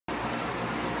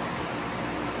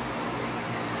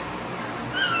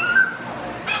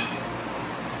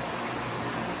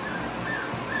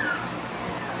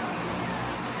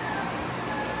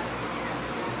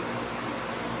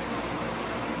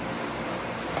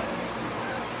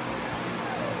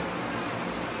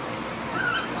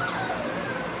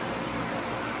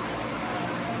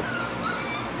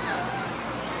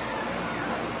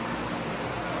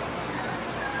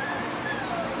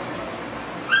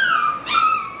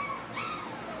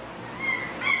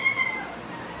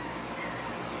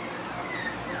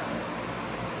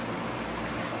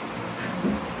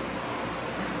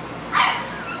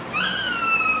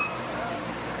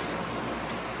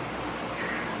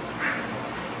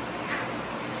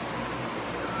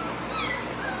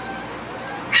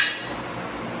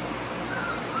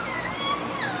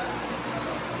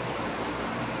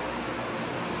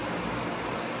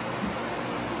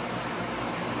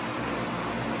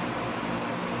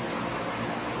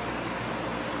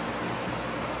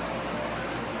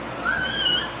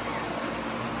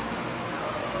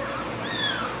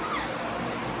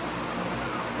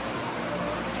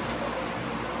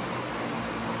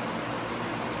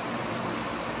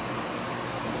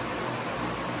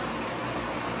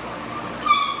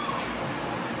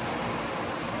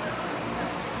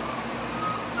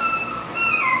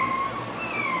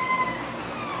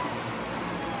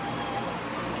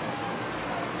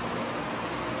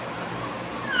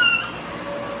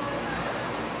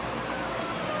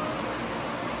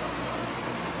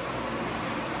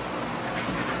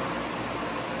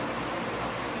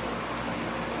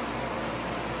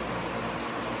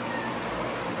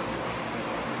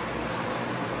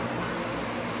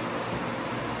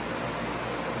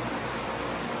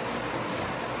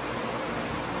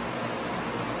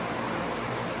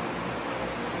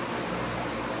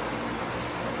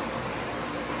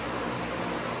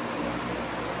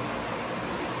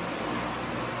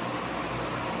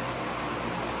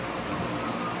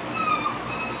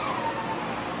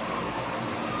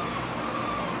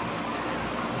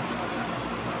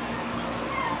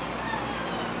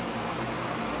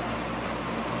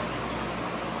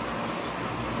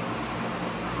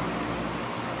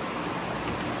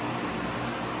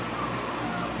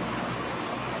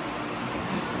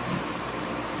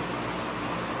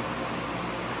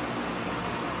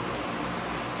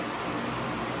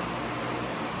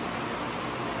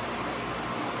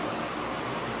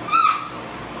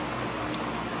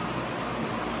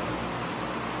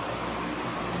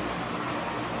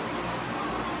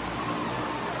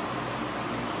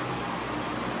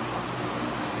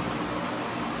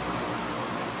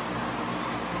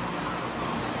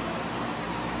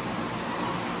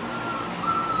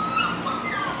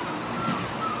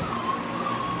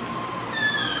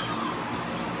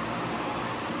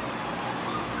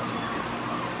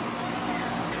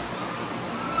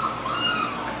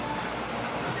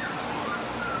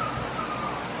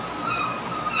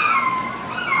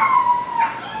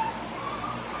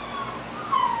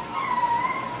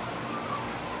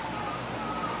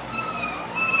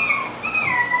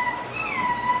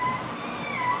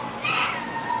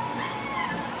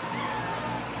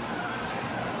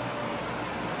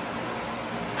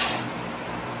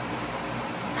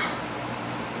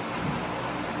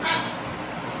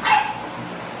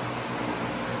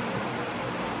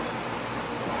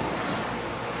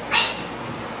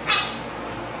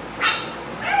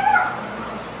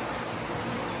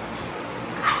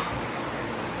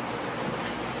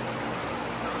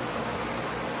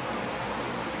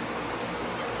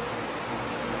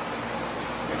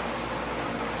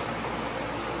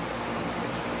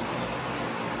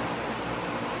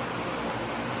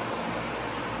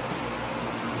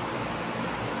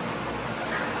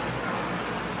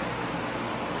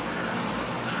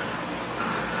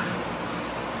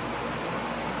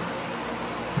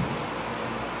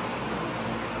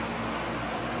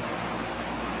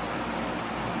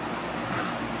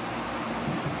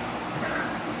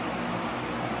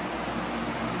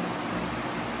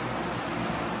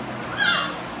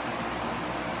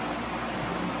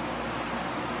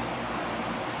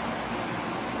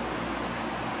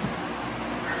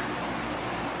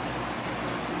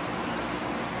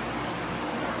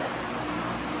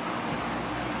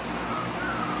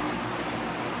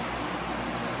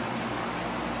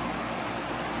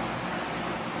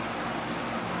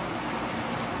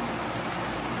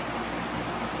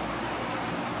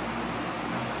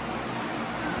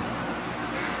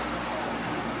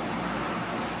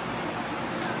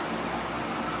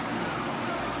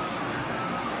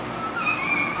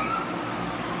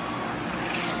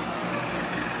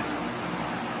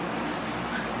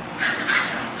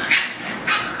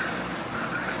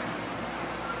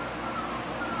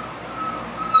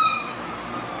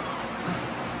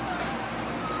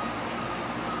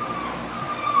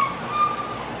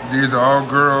These are all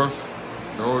girls.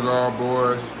 Those are all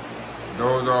boys.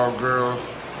 Those are all girls.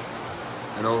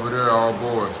 And over there are all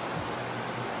boys.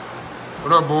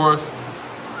 What up, boys?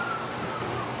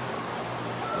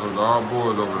 Those are all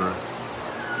boys over there.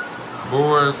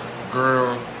 Boys,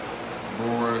 girls,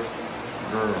 boys,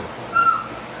 girls.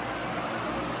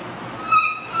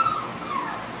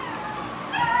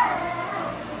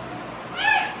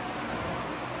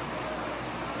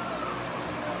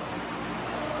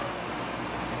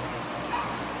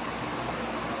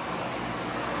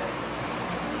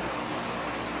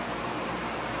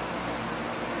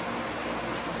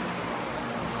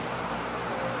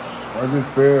 I just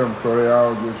fed them so they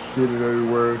all get shitted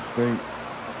everywhere, it stinks.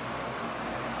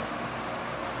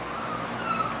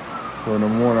 So in the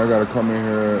morning I gotta come in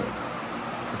here.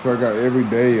 So I got every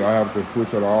day I have to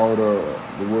switch out all the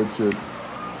wood chips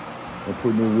and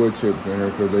put new wood chips in here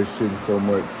because they shitting so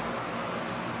much.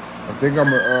 I think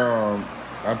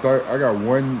I got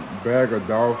one bag of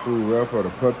dog food left for the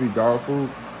puppy dog food.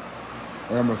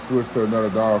 And I'm gonna switch to another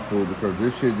dog food because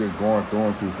this shit just going through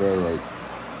them too fast. Like,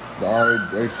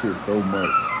 they shit so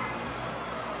much.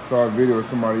 Saw a video of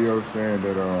somebody else saying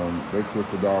that they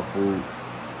switched to dog food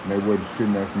and they wasn't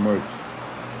shitting as much.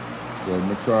 So I'm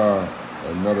gonna try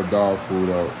another dog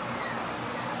food out.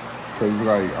 Cause it's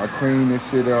like I clean this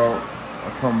shit out, I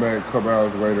come back a couple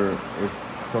hours later, it's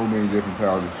so many different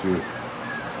piles of shit.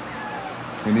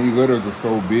 And these litters are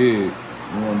so big, you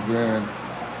know what I'm saying?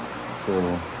 So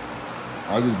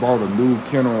I just bought a new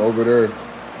kennel over there.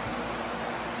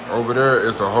 Over there,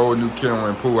 it's a whole new kennel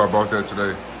and pool. I bought that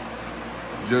today.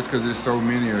 Just because there's so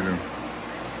many of them.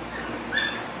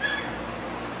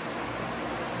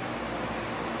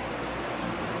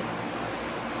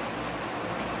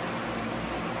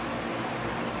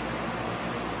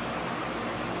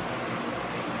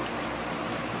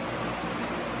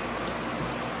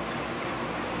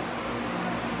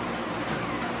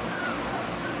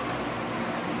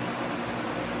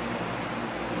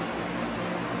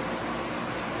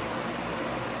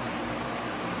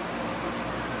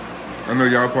 I know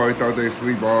y'all probably thought they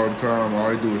sleep all the time. All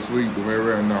they do is sleep, but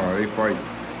they fight.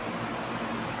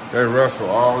 They wrestle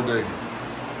all day.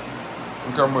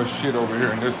 Look how much shit over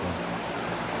here in this one.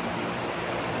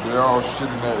 They all shit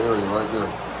in that area right there.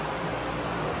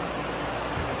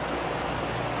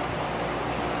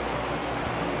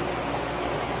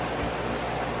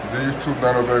 These two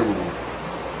not available.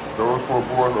 Those 4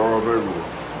 boys are available.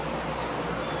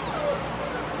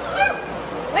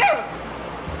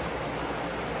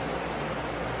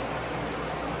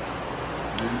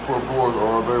 These 4 boys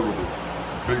are available.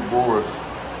 Big boys.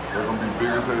 They're gonna be big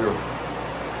as hell.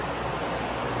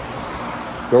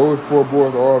 Those 4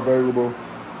 boys are available.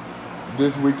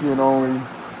 This weekend only.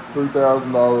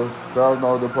 $3,000,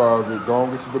 $1,000 deposit. Go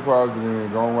and get your deposit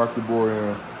in. Go and lock your boy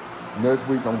in. Next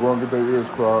week I'm going to get their ears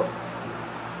cropped.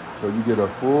 So you get a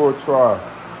full try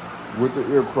with the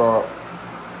ear crop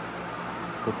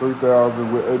for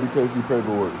 $3,000 with ABKC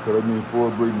paperwork. So that means 4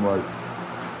 breeding rights.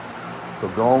 So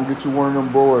go and get you one of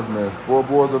them boys, man. 4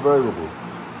 boys available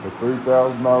for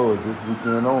 $3,000 this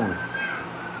weekend only.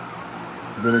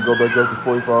 Then it go back up to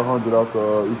 $4,500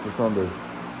 after Easter Sunday.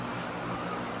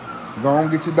 Go and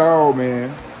get your dog,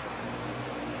 man.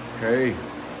 Hey.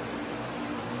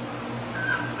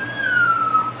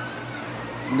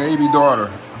 Navy daughter.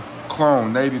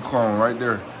 Clone, Navy clone right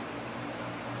there.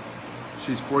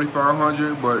 She's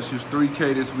 $4,500, but she's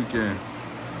 $3K this weekend.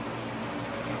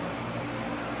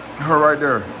 Her right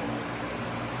there.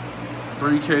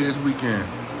 $3K this weekend.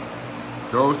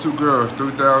 Those 2 girls,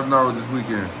 $3,000 this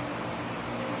weekend.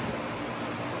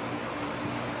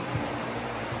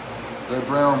 That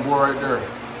brown boy right there.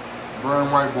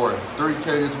 Brown white boy, $3K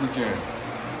this weekend.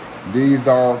 These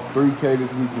dogs, $3K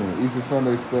this weekend. Easter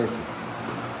Sunday special.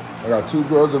 I got 2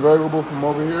 girls available from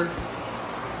over here.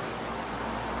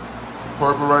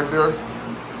 Purple right there.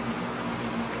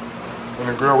 And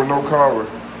a girl with no collar.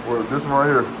 Well, this one right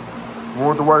here. One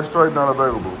with the white stripe not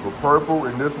available. But purple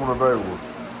and this one available.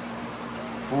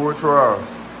 4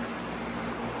 trials.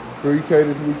 $3K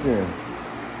this weekend.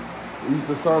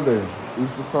 Easter Sunday.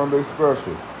 Easter Sunday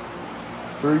special.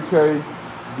 $3K,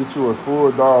 get you a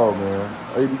full dog, man.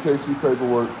 ABKC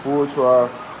paperwork, full try,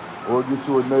 or get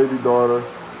you a Navy daughter.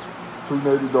 2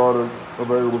 Navy daughters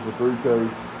available for $3K,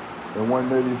 and 1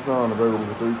 Navy son available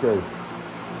for $3K.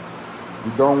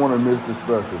 You don't want to miss this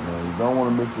special, man. You don't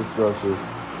want to miss this special.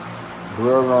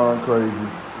 Bloodline crazy.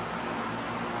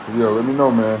 So, yeah, let me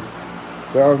know, man.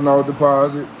 $1,000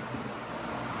 deposit.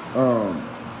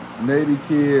 Navy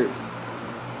kids,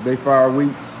 they 5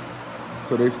 weeks,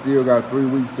 so they still got 3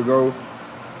 weeks to go.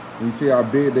 And you see how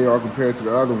big they are compared to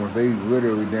the other ones. They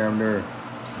literally damn near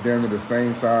damn near the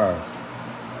same size.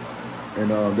 And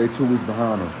they 2 weeks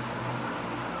behind them.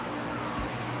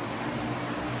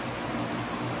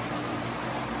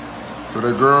 So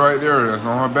that girl right there, that's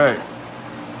on her back,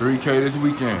 3K this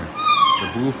weekend. The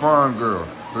blue fawn girl,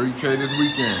 3K this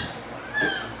weekend.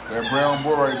 That brown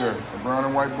boy right there, the brown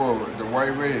and white boy, the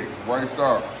white legs, white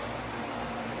socks,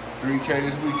 3K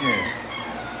this weekend.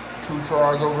 2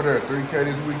 trials over there, 3K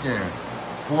this weekend.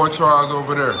 4 trials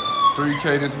over there,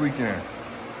 3K this weekend.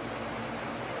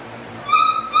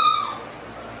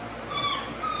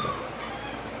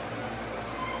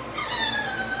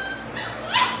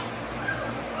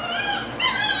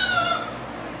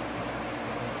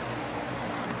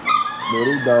 Bro,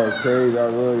 these dogs crazy. I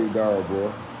love these dogs,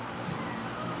 bro.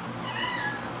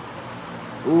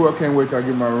 Ooh, I can't wait till I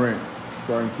get my rent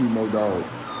so I can keep more dogs.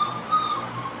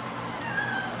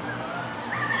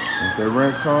 Once that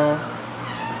rent's come,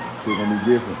 shit gonna be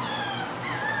different.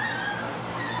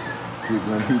 Shit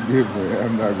gonna be different.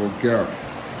 I'm not gonna count.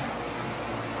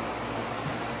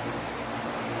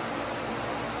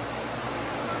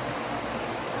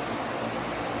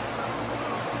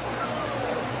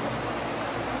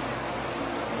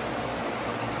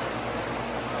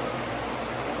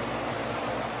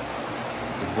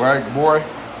 Black boy,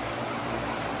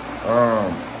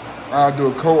 I'll do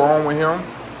a co-own with him.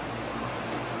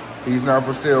 He's not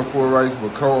for sale full rights,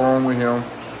 but co-own with him.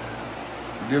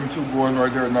 Them 2 boys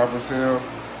right there are not for sale.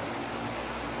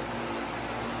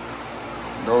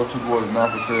 Those 2 boys are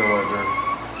not for sale right there.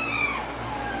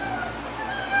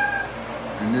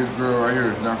 And this girl right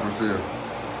here is not for sale.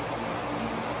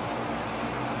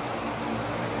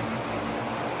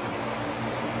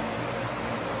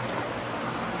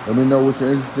 Let me know what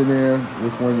you're interested in,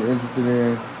 which one you're interested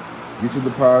in. Get your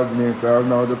deposit in,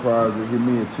 $1,000 deposit. Hit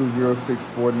me at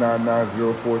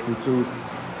 206-499-0422.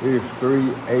 It is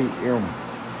 3 a.m.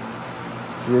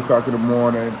 3 o'clock in the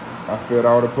morning. I fed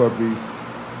all the puppies.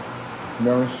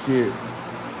 Smelling shit.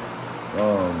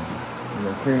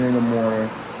 Cleaning in the morning.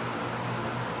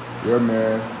 Yeah,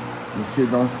 man. This shit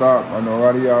don't stop. I know a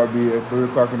lot of y'all be at 3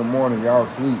 o'clock in the morning. Y'all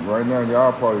sleep. Right now,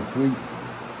 y'all probably sleep.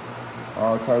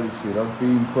 All type of shit. I'm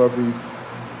feeding puppies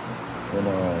and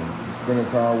spending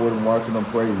time with them, watching them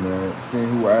play, man. Seeing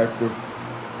who active,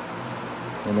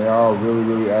 and they all really,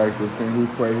 really active. Seeing who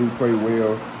play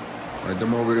well. Like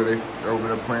them over there, they over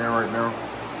there playing right now.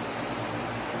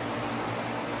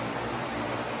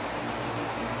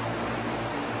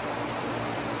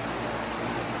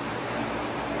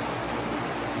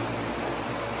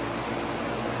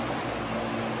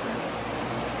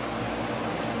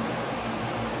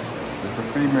 It's a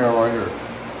female right here.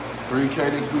 3K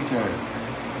this weekend.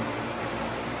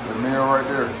 The male right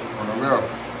there on the left.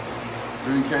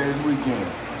 3K this weekend.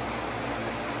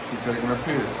 She taking a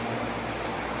piss.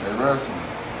 They wrestling.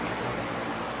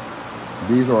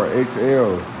 These are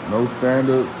XLs. No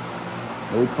standards.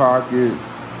 No pockets.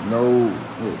 No.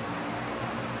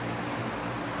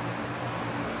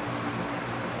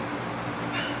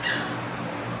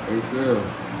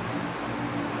 XLs.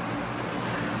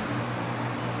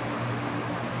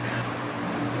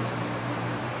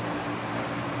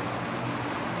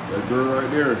 That girl right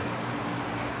there.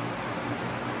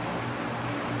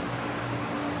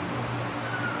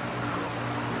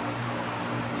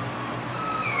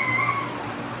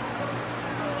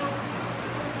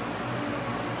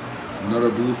 It's another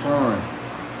blue fawn.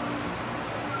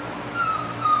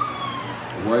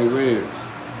 White legs.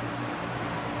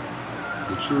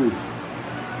 The truth.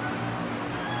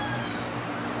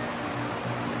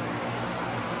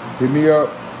 Hit me up.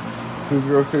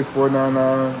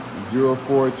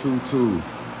 206-499-0422.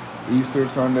 Easter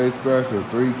Sunday special,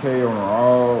 3K on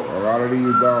a lot of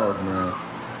these dogs, man.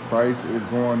 Price is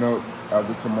going up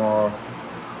after tomorrow.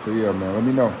 So yeah, man, let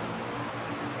me know.